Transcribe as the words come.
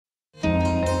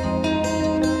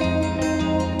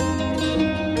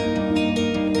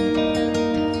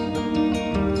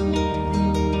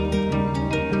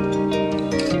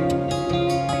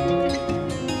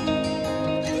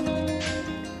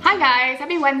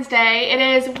Wednesday. It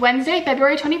is Wednesday,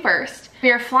 February 21st. We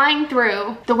are flying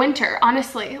through the winter,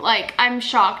 honestly. Like, I'm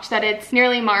shocked that it's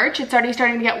nearly March. It's already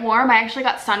starting to get warm. I actually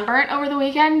got sunburnt over the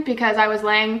weekend because I was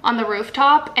laying on the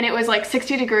rooftop and it was like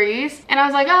 60 degrees. And I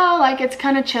was like, oh, like it's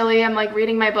kind of chilly. I'm like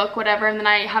reading my book, whatever, and then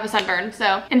I have a sunburn.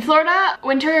 So in Florida,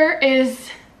 winter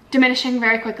is diminishing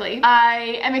very quickly.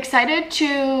 I am excited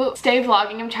to stay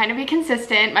vlogging. I'm trying to be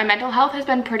consistent. My mental health has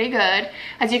been pretty good,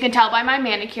 as you can tell by my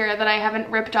manicure that I haven't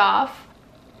ripped off.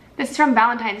 This is from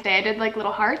Valentine's Day. I did like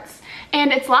little hearts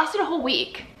and it's lasted a whole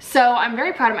week. So I'm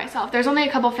very proud of myself. There's only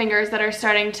a couple fingers that are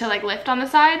starting to like lift on the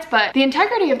sides, but the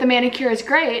integrity of the manicure is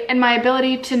great and my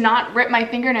ability to not rip my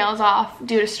fingernails off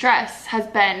due to stress has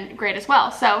been great as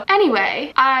well. So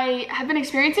anyway, I have been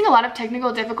experiencing a lot of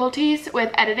technical difficulties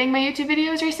with editing my YouTube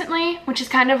videos recently, which has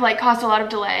kind of like caused a lot of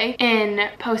delay in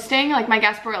posting. Like my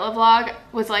Gasparilla vlog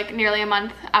was like nearly a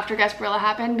month after Gasparilla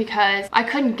happened because I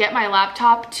couldn't get my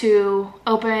laptop to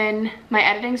open my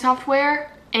editing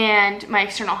software and my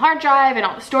external hard drive and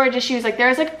all the storage issues. Like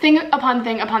there's like thing upon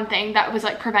thing upon thing that was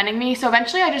like preventing me. So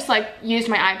eventually I just like used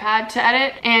my iPad to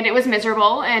edit and it was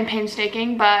miserable and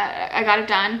painstaking, but I got it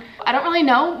done. I don't really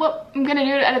know what I'm gonna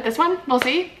do to edit this one. We'll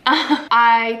see.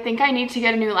 I think I need to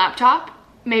get a new laptop.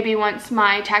 Maybe once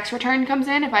my tax return comes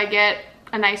in, if I get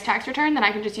a nice tax return, then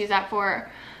I can just use that for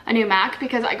a new Mac,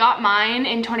 because I got mine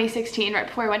in 2016 right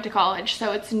before I went to college.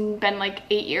 So it's been like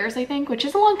 8 years, I think, which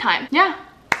is a long time. Yeah.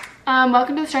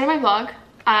 Welcome to the start of my vlog.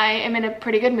 I am in a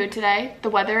pretty good mood today. The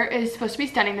weather is supposed to be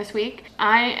stunning this week.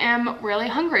 I am really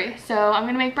hungry, so I'm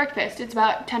gonna make breakfast. It's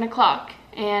about 10 o'clock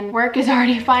and work is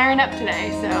already firing up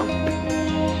today, so.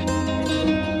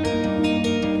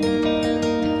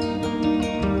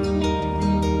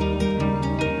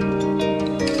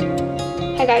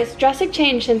 Hi guys, drastic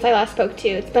change since I last spoke to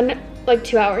you. It's been like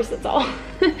 2 hours, that's all.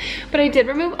 But I did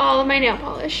remove all of my nail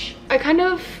polish. I kind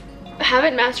of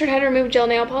haven't mastered how to remove gel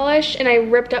nail polish and I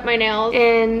ripped up my nails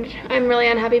and I'm really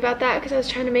unhappy about that because I was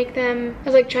trying to make them, I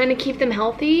was like trying to keep them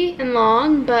healthy and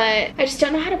long, but I just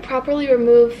don't know how to properly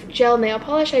remove gel nail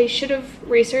polish. I should have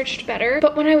researched better.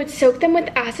 But when I would soak them with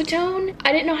acetone,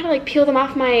 I didn't know how to like peel them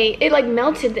off it like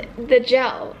melted the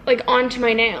gel like onto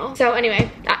my nail. So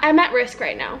anyway, I'm at risk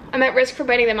right now. I'm at risk for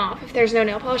biting them off if there's no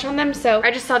nail polish on them. So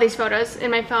I just saw these photos in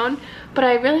my phone, but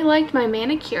I really liked my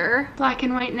manicure. Black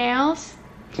and white nails.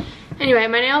 Anyway,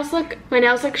 my nails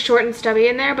look short and stubby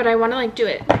in there, but I want to like do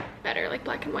it better, like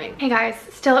black and white. Hey guys,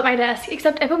 still at my desk,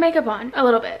 except I put makeup on a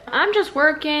little bit. I'm just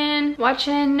working,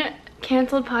 watching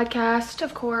canceled podcast,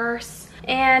 of course.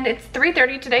 And it's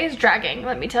 3:30. Today is dragging,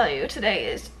 let me tell you. Today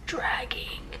is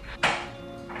dragging.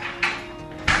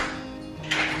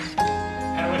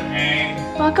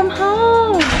 Welcome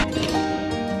home.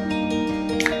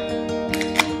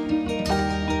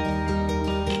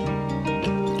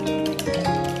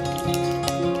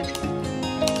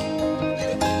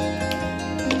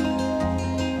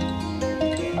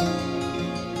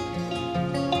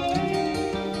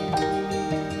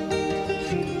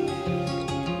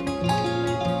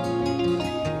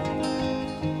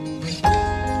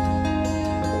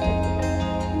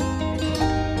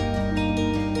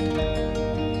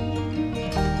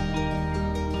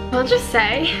 I'll just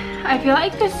say, I feel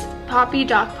like this Poppy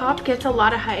Doc Pop gets a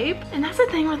lot of hype. And that's the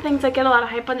thing with things that get a lot of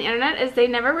hype on the internet, is they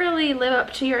never really live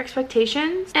up to your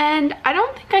expectations. And I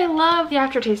don't think I love the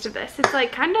aftertaste of this. It's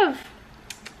like kind of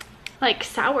like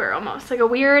sour almost, like a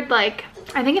weird, like,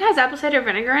 I think it has apple cider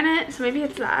vinegar in it, so maybe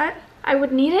it's that. I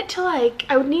would need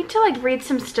to read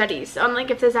some studies on like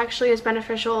if this actually is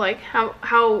beneficial, like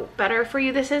how better for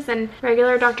you this is than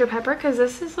regular Dr. Pepper, because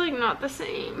this is like not the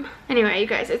same. Anyway, you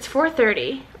guys, it's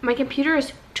 4:30. My computer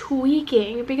is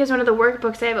tweaking because one of the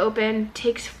workbooks I have open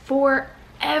takes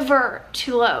forever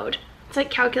to load. It's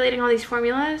like calculating all these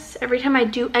formulas. Every time I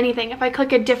do anything, if I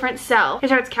click a different cell, it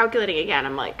starts calculating again.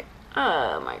 I'm like,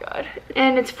 oh my god.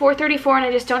 And it's 4:34 and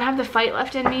I just don't have the fight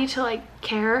left in me to like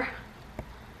care.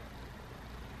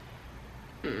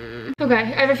 Okay,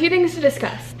 I have a few things to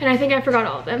discuss, and I think I forgot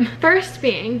all of them. First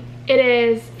being, it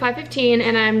is 5:15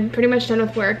 and I'm pretty much done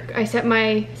with work. I set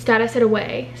my status at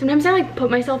away. Sometimes I like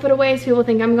put myself at away so people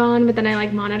think I'm gone, but then I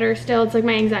like monitor still. It's like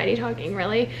my anxiety talking,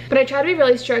 really. But I try to be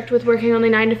really strict with working only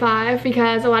 9 to 5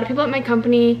 because a lot of people at my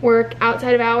company work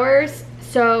outside of hours.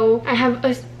 So I have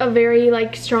a very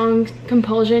like strong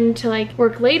compulsion to like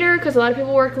work later because a lot of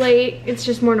people work late. It's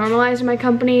just more normalized in my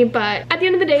company, but at the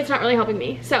end of the day, it's not really helping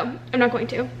me. So I'm not going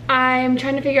to. I'm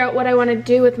trying to figure out what I want to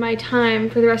do with my time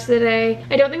for the rest of the day.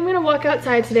 I don't think I'm gonna walk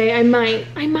outside today. I might,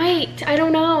 I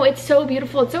don't know. It's so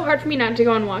beautiful. It's so hard for me not to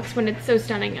go on walks when it's so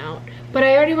stunning out. But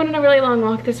I already went on a really long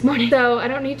walk this morning, so I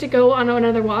don't need to go on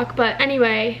another walk. But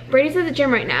anyway, Brady's at the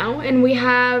gym right now, and we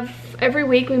have every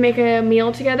week we make a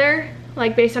meal together,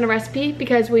 like based on a recipe,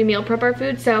 because we meal prep our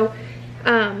food. So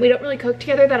we don't really cook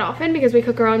together that often because we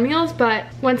cook our own meals, but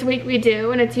once a week we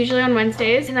do, and it's usually on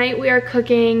Wednesdays. Tonight we are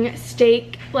cooking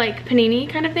steak, like panini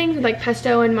kind of things with like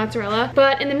pesto and mozzarella.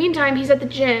 But in the meantime, he's at the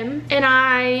gym and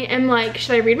I am like,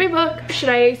 should I read my book? Should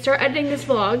I start editing this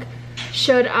vlog?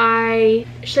 Should I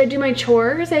do my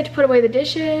chores? I have to put away the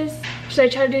dishes. Should I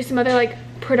try to do some other like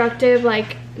productive,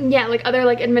 like, yeah, like other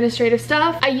like administrative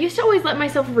stuff? I used to always let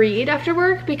myself read after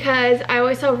work because I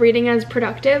always saw reading as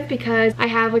productive, because I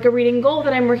have like a reading goal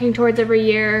that I'm working towards every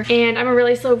year, and I'm a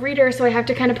really slow reader, so I have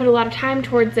to kind of put a lot of time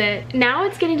towards it. Now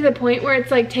it's getting to the point where it's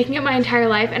like taking up my entire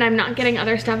life and I'm not getting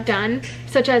other stuff done,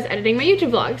 such as editing my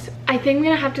YouTube vlogs. I think I'm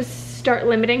gonna have to start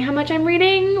limiting how much I'm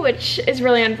reading, which is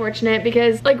really unfortunate,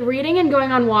 because like reading and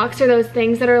going on walks are those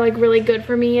things that are like really good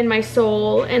for me and my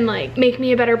soul and like make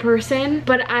me a better person,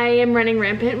 but I am running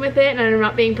rampant with it and I'm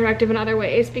not being productive in other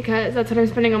ways because that's what I'm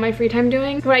spending all my free time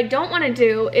doing. What I don't want to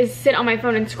do is sit on my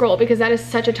phone and scroll, because that is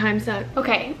such a time suck.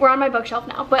 Okay, we're on my bookshelf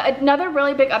now, but another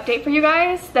really big update for you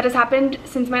guys that has happened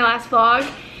since my last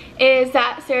vlog is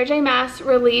that Sarah J. Maas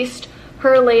released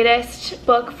her latest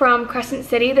book from Crescent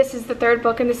City. This is the third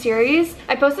book in the series.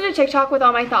 I posted a TikTok with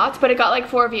all my thoughts, but it got like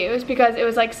 4 views because it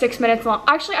was like 6 minutes long.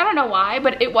 Actually, I don't know why,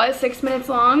 but it was 6 minutes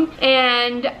long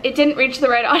and it didn't reach the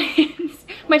right audience.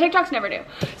 My TikToks never do.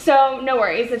 So no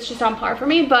worries, it's just on par for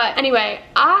me. But anyway,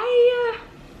 I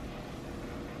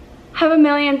have a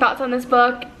million thoughts on this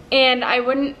book and I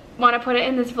wouldn't want to put it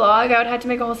in this vlog. I would have to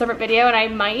make a whole separate video, and I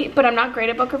might, but I'm not great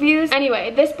at book reviews.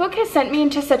 Anyway, this book has sent me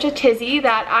into such a tizzy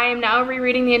that I am now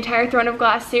rereading the entire Throne of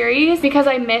Glass series because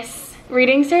I miss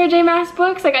reading Sarah J. Maas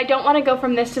books. Like, I don't want to go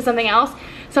from this to something else.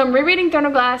 So I'm rereading Throne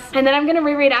of Glass, and then I'm gonna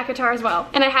reread ACOTAR as well.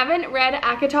 And I haven't read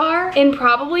ACOTAR in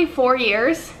probably 4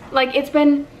 years. Like, it's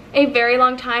been a very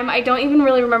long time. I don't even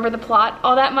really remember the plot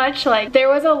all that much. Like, there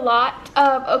was a lot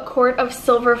of A Court of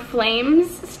Silver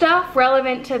Flames stuff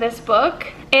relevant to this book,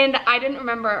 and I didn't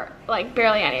remember like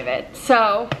barely any of it.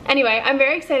 So anyway, I'm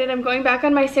very excited. I'm going back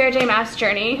on my Sarah J. Maas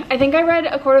journey. I think I read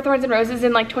A Court of Thorns and Roses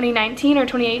in like 2019 or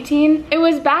 2018. It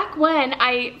was back when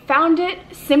I found it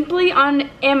simply on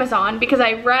Amazon because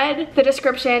I read the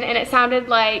description and it sounded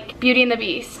like Beauty and the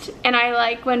Beast, and I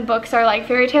like when books are like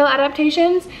fairy tale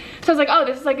adaptations. So I was like, oh,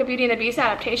 this is like a Beauty and the Beast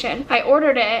adaptation. I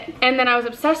ordered it and then I was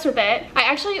obsessed with it. I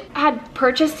actually had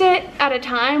purchased it at a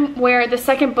time where the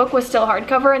second book was still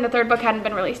hardcover and the third book hadn't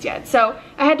been released yet. So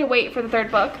I had to wait for the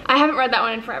third book. I haven't read that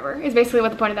one in forever, is basically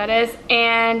what the point of that is.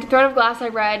 And Throne of Glass I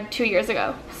read 2 years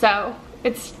ago. So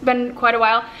it's been quite a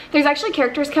while. There's actually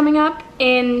characters coming up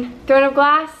in Throne of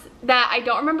Glass that I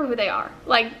don't remember who they are.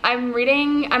 Like, I'm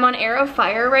on Heir of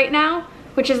Fire right now,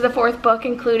 which is the 4th book,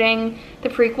 including the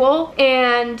prequel,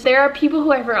 and there are people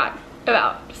who I forgot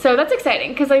about. So that's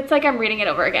exciting, because it's like I'm reading it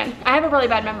over again. I have a really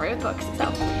bad memory with books, so.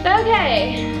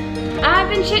 Okay, I've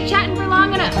been chit-chatting for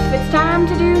long enough. It's time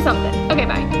to do something. Okay,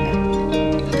 bye.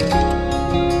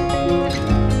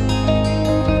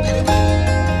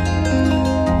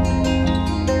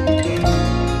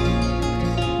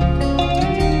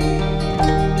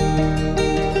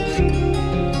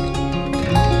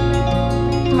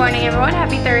 Good morning, everyone.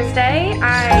 Happy Thursday.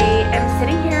 I am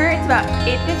sitting here. It's about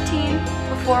 8:15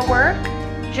 before work,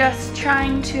 just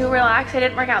trying to relax. I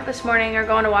didn't work out this morning or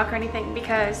go on a walk or anything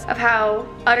because of how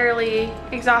utterly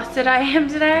exhausted I am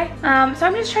today. So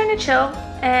I'm just trying to chill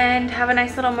and have a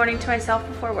nice little morning to myself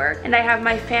before work. And I have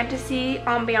my fantasy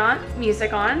ambient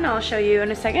music on. I'll show you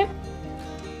in a second.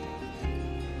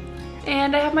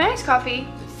 And I have my iced coffee.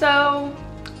 So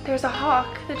there's a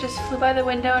hawk that just flew by the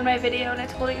window in my video and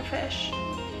it's holding a fish.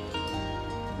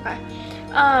 Okay.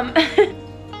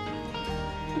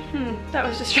 That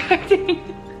was distracting.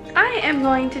 I am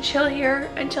going to chill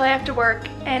here until I have to work,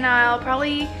 and I'll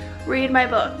probably read my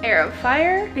book, Heir of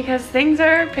Fire, because things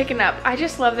are picking up. I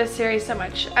just love this series so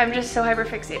much. I'm just so hyper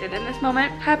fixated in this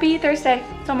moment. Happy Thursday.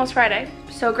 It's almost Friday.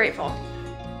 So grateful.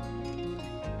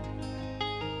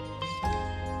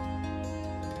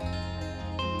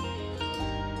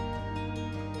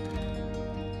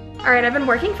 Alright, I've been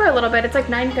working for a little bit. It's like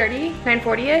 9:30,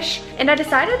 9:40-ish, and I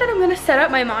decided that I'm gonna set up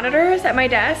my monitors at my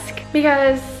desk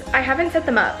because I haven't set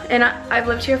them up, and I've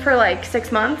lived here for like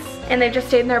 6 months, and they've just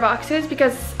stayed in their boxes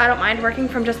because I don't mind working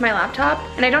from just my laptop,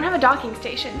 and I don't have a docking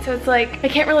station, so it's like I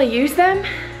can't really use them,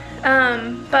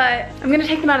 but I'm gonna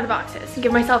take them out of the boxes and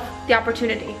give myself the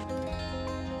opportunity.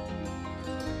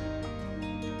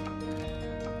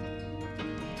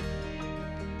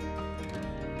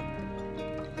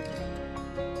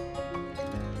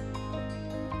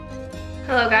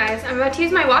 Hello guys, I'm about to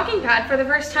use my walking pad for the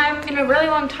first time in a really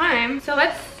long time, so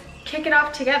let's kick it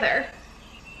off together.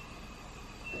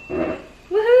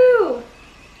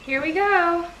 here we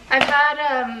go. I've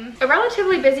had a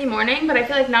relatively busy morning, but I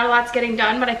feel like not a lot's getting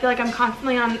done, but I feel like I'm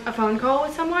constantly on a phone call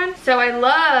with someone. So I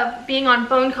love being on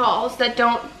phone calls that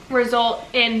don't result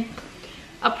in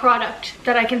a product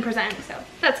that I can present. So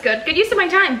that's good. Good use of my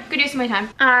time. Good use of my time.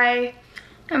 I'm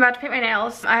about to paint my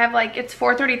nails. I have like, it's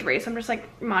 4:33, so I'm just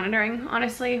like monitoring,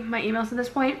 honestly, my emails at this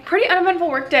point. Pretty uneventful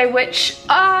work day, which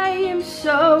I am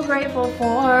so grateful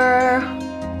for.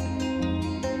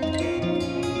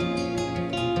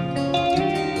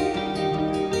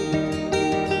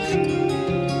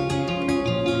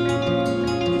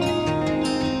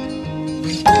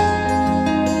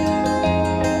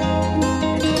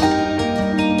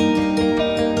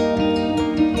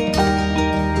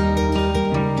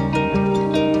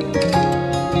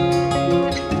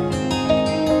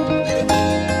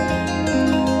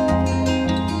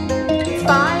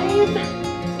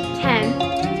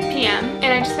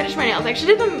 I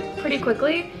actually did them pretty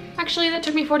quickly. Actually, that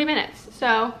took me 40 minutes.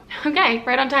 So, okay,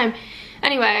 right on time.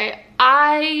 Anyway,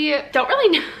 I don't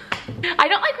really know. I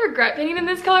don't like regret painting in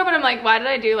this color, but I'm like, why did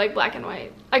I do like black and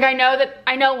white? Like I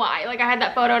know why. Like I had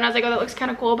that photo and I was like, oh, that looks kind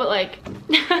of cool, but like,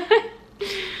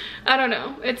 I don't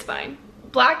know, it's fine.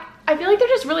 Black, I feel like they're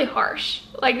just really harsh.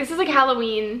 Like this is like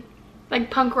Halloween, like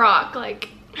punk rock, like,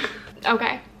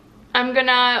 okay. I'm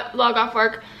gonna log off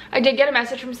work. I did get a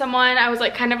message from someone. I was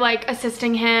like kind of like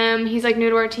assisting him. He's like new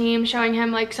to our team, showing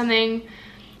him like something,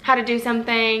 how to do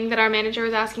something that our manager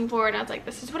was asking for. And I was like,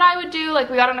 this is what I would do. Like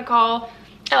we got on a call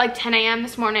at like 10 a.m.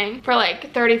 this morning for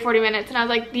like 30-40 minutes. And I was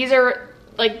like, these are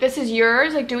like, this is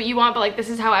yours, like do what you want, but like this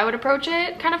is how I would approach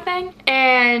it kind of thing.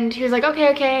 And he was like,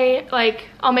 okay, like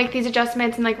I'll make these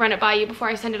adjustments and like run it by you before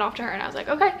I send it off to her. And I was like,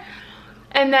 okay.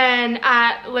 And then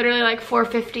at literally like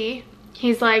 4:50,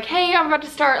 he's like, hey, I'm about to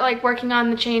start like working on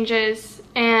the changes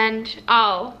and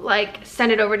I'll like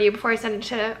send it over to you before I send it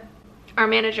to our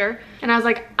manager. And I was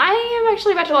like, I am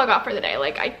actually about to log off for the day.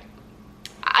 Like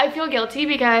I feel guilty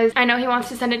because I know he wants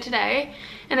to send it today.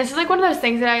 And this is like one of those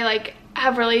things that I like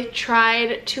have really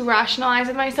tried to rationalize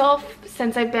with myself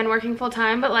since I've been working full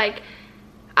time. But like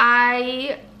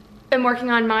I am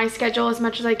working on my schedule as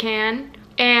much as I can.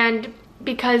 And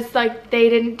because like they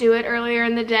didn't do it earlier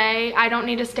in the day, I don't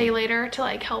need to stay later to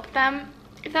like help them,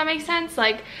 if that makes sense.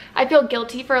 Like I feel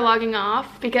guilty for logging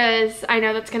off because I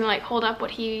know that's gonna like hold up when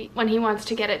he wants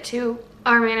to get it to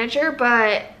our manager,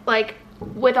 but like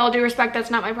with all due respect,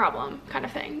 that's not my problem kind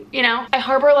of thing, you know? I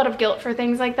harbor a lot of guilt for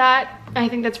things like that. I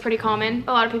think that's pretty common.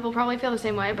 A lot of people probably feel the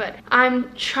same way, but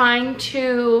I'm trying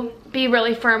to be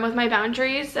really firm with my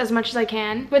boundaries as much as I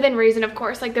can, within reason, of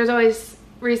course. Like there's always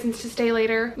reasons to stay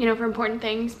later, you know, for important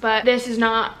things, but this is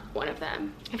not one of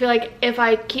them. I feel like if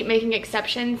I keep making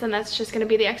exceptions, then that's just gonna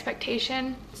be the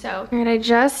expectation. So, all right, I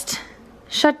just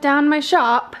shut down my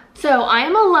shop. So I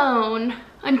am alone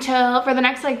for the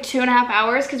next like 2.5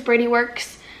 hours because Brady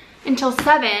works until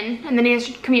 7 and then he has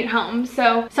to commute home.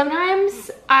 So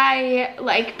sometimes I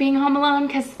like being home alone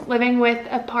because living with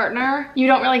a partner, you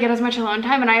don't really get as much alone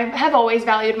time, and I have always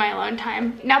valued my alone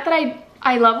time. Not that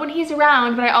I love when he's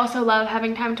around, but I also love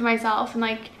having time to myself, and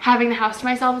like having the house to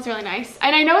myself is really nice.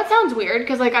 And I know it sounds weird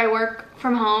because like I work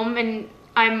from home and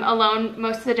I'm alone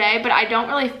most of the day, but I don't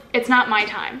really, it's not my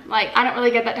time. Like I don't really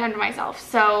get that time to myself.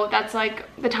 So that's like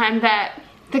the time that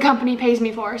the company pays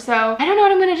me for. So I don't know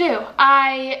what I'm gonna do.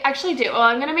 I actually do. Well,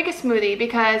 I'm gonna make a smoothie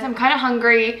because I'm kind of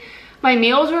hungry. My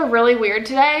meals were really weird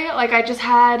today. Like I just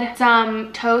had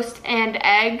some toast and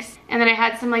eggs, and then I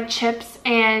had some like chips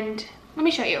and let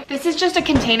me show you. This is just a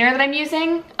container that I'm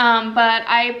using, but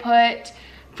I put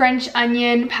French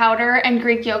onion powder and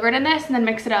Greek yogurt in this and then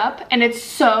mix it up, and it's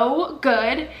so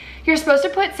good. You're supposed to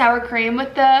put sour cream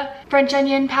with the French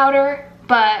onion powder,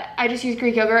 but I just use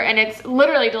Greek yogurt and it's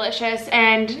literally delicious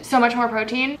and so much more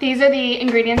protein. These are the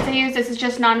ingredients I use. This is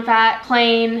just non-fat,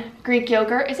 plain Greek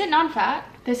yogurt. Is it non-fat?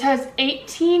 This has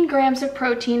 18 grams of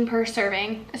protein per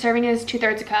serving. A serving is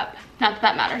 2/3 a cup. Not that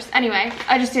that matters. Anyway,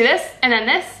 I just do this and then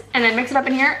mix it up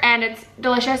in here, and it's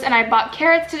delicious. And I bought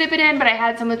carrots to dip it in, but I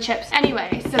had some with chips.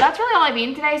 Anyway, so that's really all I've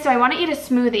eaten today. So I want to eat a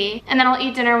smoothie, and then I'll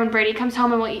eat dinner when Brady comes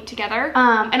home and we'll eat together.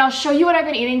 And I'll show you what I've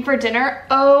been eating for dinner.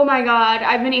 Oh my God,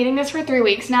 I've been eating this for 3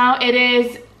 weeks now. It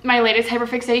is my latest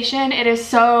hyperfixation. It is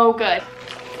so good.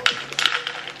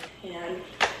 And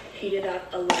heat it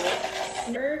up a little.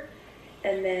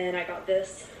 And then I got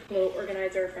this little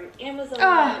organizer from Amazon.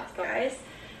 It's guys,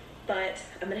 but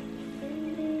I'm gonna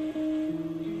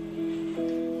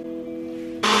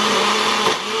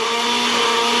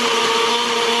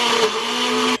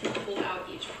pull out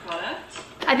each product.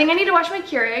 I think I need to wash my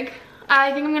Keurig.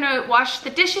 I think I'm gonna wash the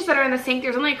dishes that are in the sink.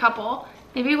 There's only a couple.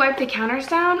 Maybe wipe the counters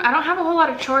down. I don't have a whole lot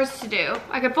of chores to do.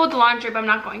 I could fold the laundry, but I'm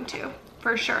not going to.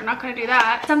 for sure not gonna do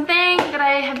that. Something that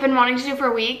I have been wanting to do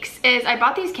for weeks is I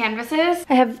bought these canvases.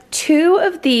 I have 2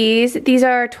 of these. These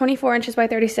are 24 inches by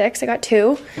 36. I got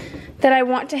 2 that I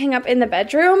want to hang up in the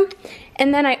bedroom.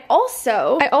 And then I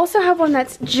also have one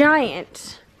that's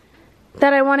giant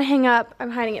that I want to hang up.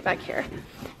 I'm hiding it back here.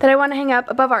 That I want to hang up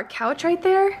above our couch right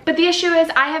there. But the issue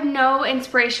is I have no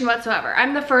inspiration whatsoever.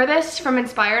 I'm the furthest from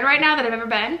inspired right now that I've ever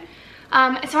been.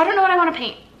 So I don't know what I want to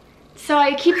paint. So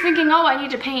I keep thinking, oh, I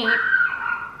need to paint.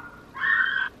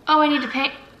 Oh, I need to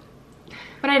paint.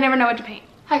 But I never know what to paint.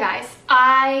 Hi guys.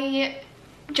 I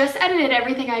just edited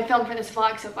everything I filmed for this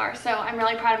vlog so far, so I'm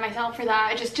really proud of myself for that.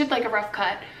 I just did like a rough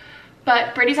cut.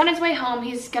 But Brady's on his way home.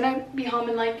 He's gonna be home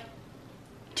in like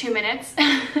 2 minutes.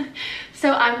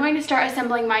 So I'm going to start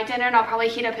assembling my dinner, and I'll probably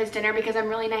heat up his dinner because I'm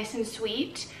really nice and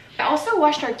sweet. I also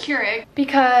washed our Keurig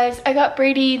because I got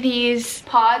Brady these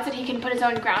pods that he can put his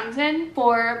own grounds in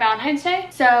for Valentine's Day.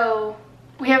 So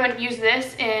we haven't used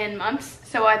this in months,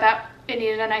 so I thought it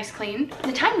needed a nice clean.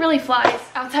 The time really flies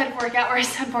outside of work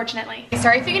hours, unfortunately.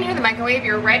 Sorry if you can hear the microwave,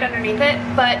 you're right underneath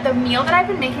it, but the meal that I've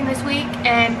been making this week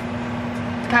and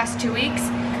the past 2 weeks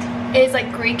is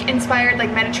like Greek inspired,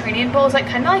 like Mediterranean bowls, like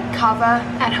kind of like kava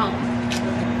at home.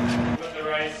 With the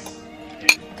rice,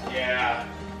 yeah.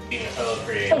 Being a fellow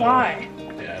creator. Why?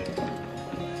 Yeah.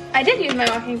 I did use my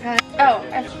walking pad. Oh.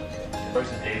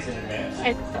 Versus days in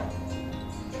advance.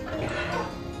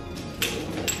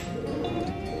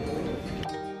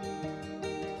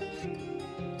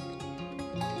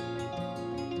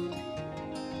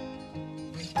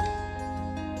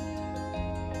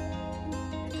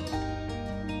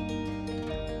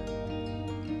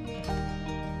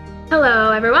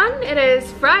 Hello everyone, it is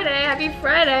Friday. Happy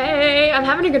Friday. I'm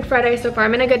having a good Friday so far.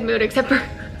 I'm in a good mood except for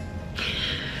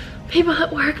people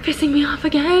at work pissing me off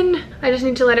again. I just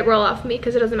need to let it roll off me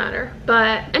because it doesn't matter.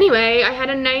 But anyway, I had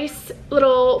a nice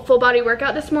little full body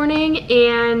workout this morning,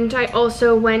 and I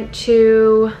also went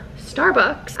to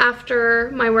Starbucks after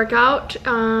my workout,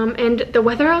 and the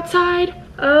weather outside,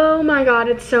 oh my god,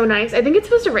 it's so nice. I think it's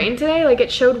supposed to rain today, like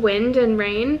it showed wind and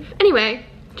rain. Anyway,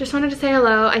 just wanted to say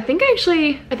hello. I think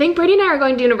Brady and I are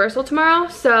going to Universal tomorrow,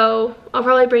 so I'll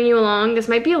probably bring you along. This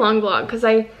might be a long vlog because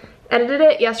I edited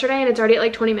it yesterday and it's already at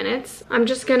like 20 minutes. I'm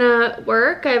just gonna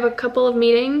work. I have a couple of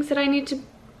meetings that I need to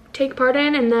take part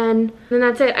in, and then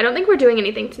that's it. I don't think we're doing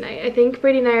anything tonight. I think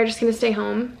Brady and I are just gonna stay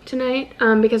home tonight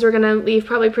because we're gonna leave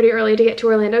probably pretty early to get to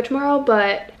Orlando tomorrow,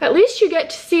 but at least you get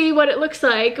to see what it looks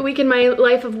like a week in my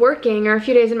life of working, or a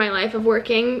few days in my life of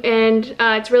working, and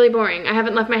it's really boring. I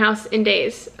haven't left my house in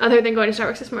days other than going to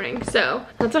Starbucks this morning, so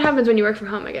that's what happens when you work from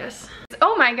home, I guess.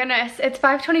 Oh my goodness, it's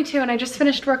 5:22 and I just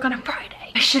finished work on a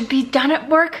Friday. I should be done at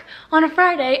work on a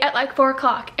Friday at like 4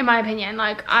 o'clock, in my opinion.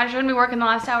 Like, I shouldn't be working the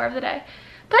last hour of the day.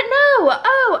 But no,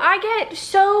 oh, I get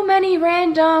so many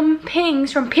random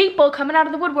pings from people coming out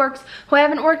of the woodworks who I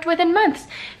haven't worked with in months.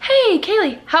 Hey,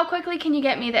 Kaylee, how quickly can you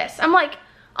get me this? I'm like,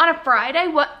 on a Friday?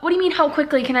 What do you mean, how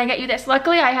quickly can I get you this?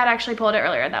 Luckily, I had actually pulled it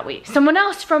earlier that week. Someone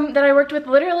else that I worked with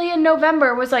literally in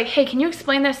November was like, hey, can you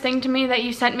explain this thing to me that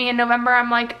you sent me in November? I'm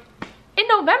like, in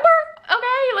November?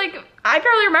 Okay, like, I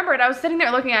barely remember it. I was sitting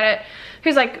there looking at it. He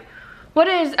was like, what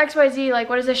is XYZ, like,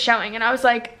 what is this showing? And I was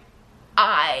like,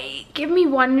 give me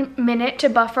 1 minute to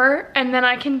buffer and then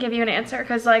I can give you an answer,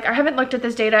 because like I haven't looked at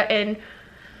this data in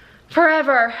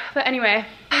forever. But anyway,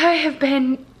 I have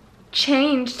been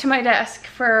chained to my desk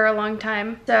for a long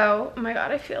time, so oh my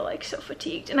god, I feel like so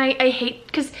fatigued. And I hate,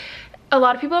 because a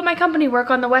lot of people at my company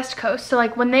work on the West Coast, so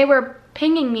like when they were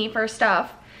pinging me for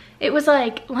stuff, it was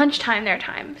like lunchtime their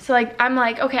time. So like I'm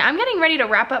like, okay, I'm getting ready to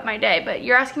wrap up my day, but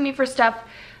you're asking me for stuff.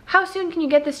 How soon can you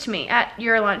get this to me at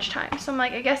your lunchtime? So I'm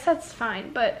like, I guess that's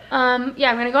fine. But yeah,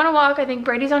 I'm gonna go on a walk. I think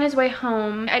Brady's on his way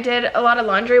home. I did a lot of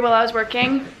laundry while I was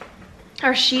working.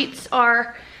 Our sheets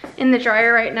are in the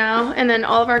dryer right now, and then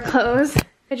all of our clothes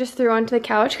I just threw onto the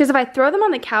couch, because if I throw them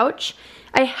on the couch,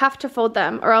 I have to fold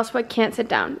them or else I can't sit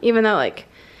down, even though like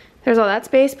there's all that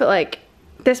space. But like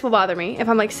this will bother me. If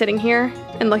I'm like sitting here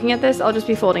and looking at this, I'll just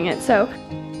be folding it. So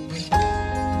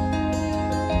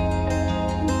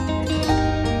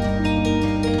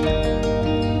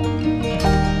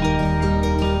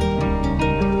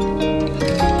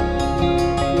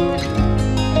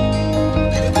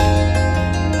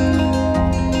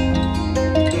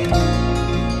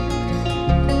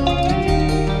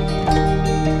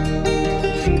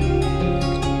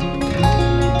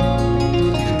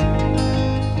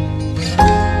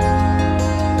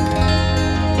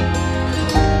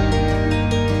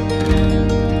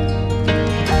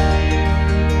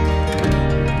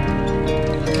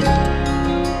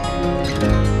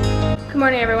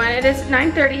is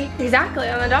 9:30 exactly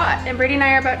on the dot, and Brady and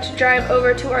I are about to drive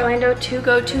over to Orlando to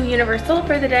go to Universal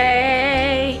for the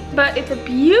day. But it's a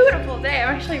beautiful day.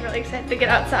 I'm actually really excited to get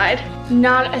outside.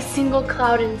 Not a single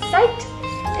cloud in sight,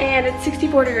 and it's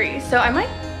 64 degrees, so I might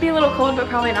be a little cold, but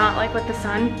probably not, like with the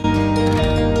sun.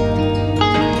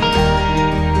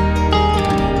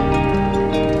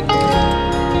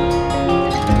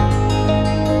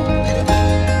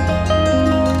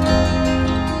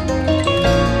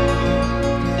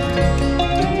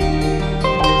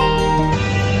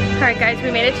 Alright guys,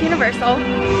 we made it to Universal.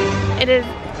 It is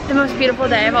the most beautiful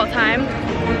day of all time.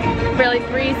 Really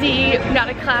breezy, not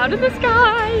a cloud in the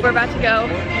sky. We're about to go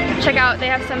check out, they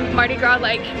have some Mardi Gras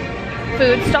like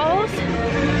food stalls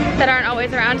that aren't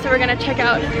always around, so we're gonna check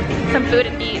out some food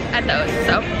and eat at those.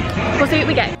 So we'll see what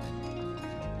we get.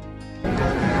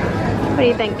 What do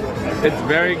you think? It's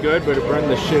very good, but it burned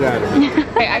the shit out of me.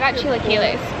 Okay, I got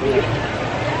chilaquiles.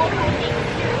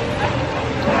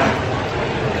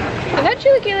 I thought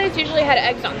chilaquiles usually had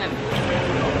eggs on them.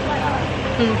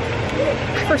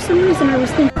 For some reason I was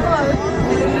thinking.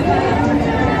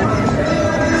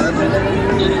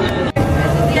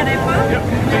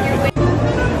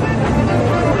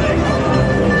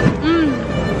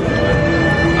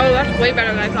 Oh, that's way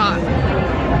better than I thought.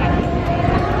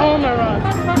 Oh my god.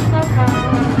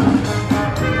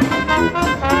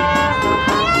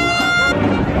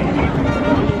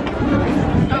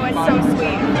 Oh, it's so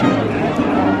sweet.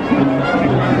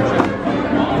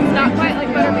 It's not quite like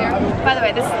butterbeer. By the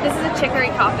way, this is a chicory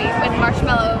coffee with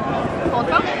marshmallow cold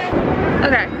foam.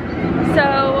 Okay, so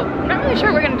I'm not really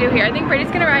sure what we're gonna do here. I think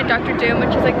Brady's gonna ride Dr. Doom,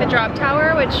 which is like the drop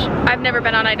tower, which I've never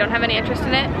been on. I don't have any interest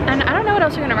in it. And I don't know what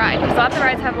else we're gonna ride, because lots of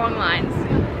rides have long lines.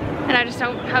 And I just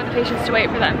don't have the patience to wait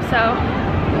for them, so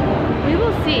we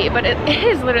will see. But it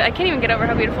is literally, I can't even get over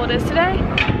how beautiful it is today.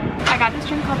 I got this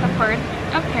drink called the Bird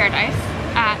of Paradise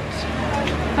at,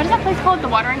 what is that place called? The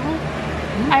Watering Hole?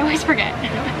 I always forget.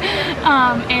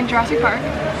 In Jurassic Park.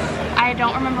 I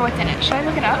don't remember what's in it. Should I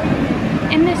look it up?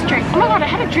 In this drink. Oh my god, I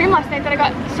had a dream last night that I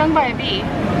got stung by a bee.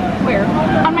 Where?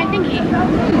 On my thingy.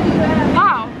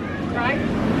 Wow. Right?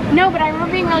 No, but I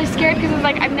remember being really scared because it was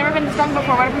like, I've never been stung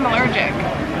before. What if I'm allergic?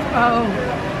 Oh.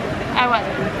 I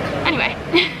wasn't. Anyway.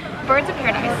 Birds of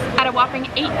Paradise at a whopping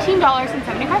 $18.75.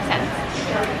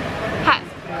 Has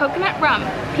coconut rum,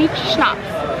 peach schnapps,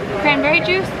 cranberry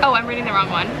juice. Oh, I'm reading the wrong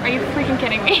one. Are you freaking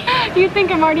kidding me? You think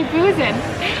I'm already boozing.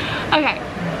 Okay,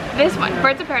 this one,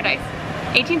 Birds of Paradise,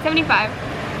 $18.75.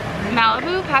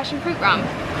 Malibu passion fruit rum,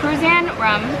 Cruzan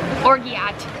rum,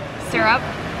 Orgeat syrup,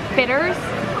 bitters,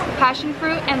 passion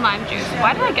fruit, and lime juice.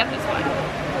 Why did I get this one?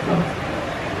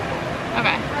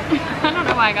 Okay, I don't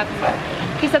know why I got this one.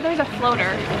 He said there's a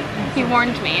floater. He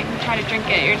warned me, if you try to drink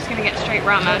it, you're just gonna get straight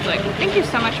rum. I was like, thank you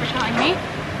so much for telling me.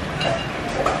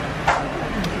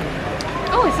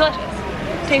 Oh, it's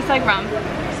delicious. Tastes like rum.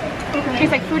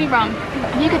 Tastes like fruity rum.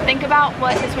 If you could think about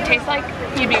what this would taste like,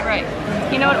 you'd be right.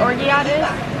 You know what Orgeat is?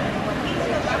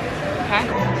 Okay.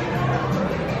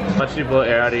 Why don't you blow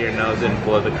air out of your nose and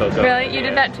blow the cocoa? Really? You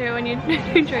did that too when you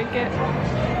drank it.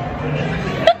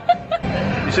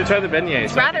 You should try the beignets.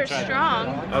 It's rather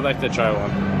strong. I'd like to try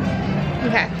one.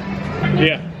 Okay.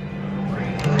 Yeah.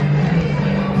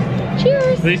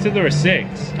 Cheers. They said there were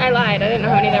 6. I lied. I didn't know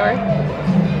how many there were.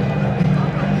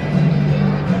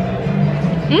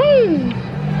 Mmm.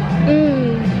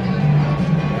 Mmm.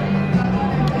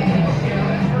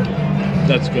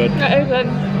 That's good. That is good.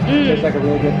 Mmm. Tastes like a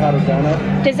really good powdered donut.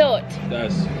 Dessert. It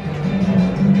does.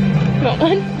 Want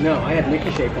one? No, I had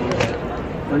Mickey shaped on that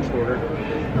French order.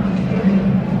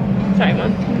 Sorry,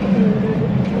 Mom.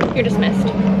 You're dismissed.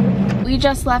 We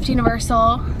just left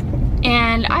Universal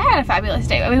and I had a fabulous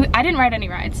day. I didn't ride any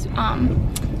rides.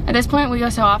 At this point we go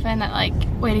so often that like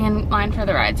waiting in line for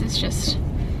the rides is just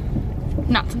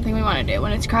not something we want to do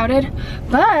when it's crowded.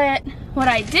 But what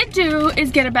I did do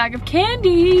is get a bag of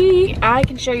candy. I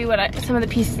can show you what some of the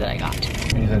pieces that I got.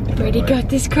 Brady got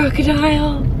this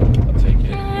crocodile. I'll take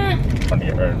it. I'm gonna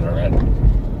get rid of the red.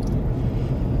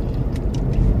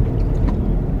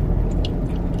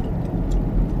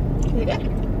 Is it good?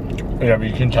 Yeah, but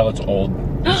you can tell it's old.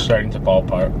 It's starting to fall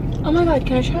apart. Oh my god,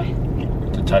 can I try?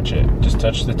 To touch it. Just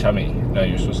touch the tummy. No,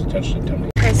 you're supposed to touch the tummy.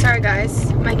 Okay, sorry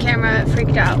guys. My camera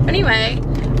freaked out. Anyway,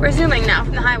 we're zooming now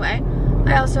from the highway.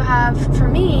 I also have, for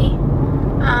me,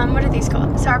 what are these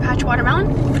called? Sour Patch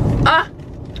Watermelon? Ah!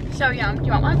 So yum. Do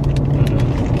you want one?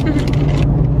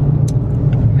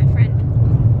 My friend.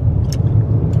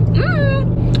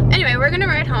 Mmm! Anyway, we're gonna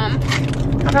ride home.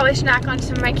 I'll probably snack on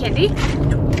some of my candy.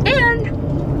 And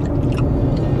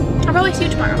I'll probably see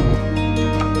you tomorrow.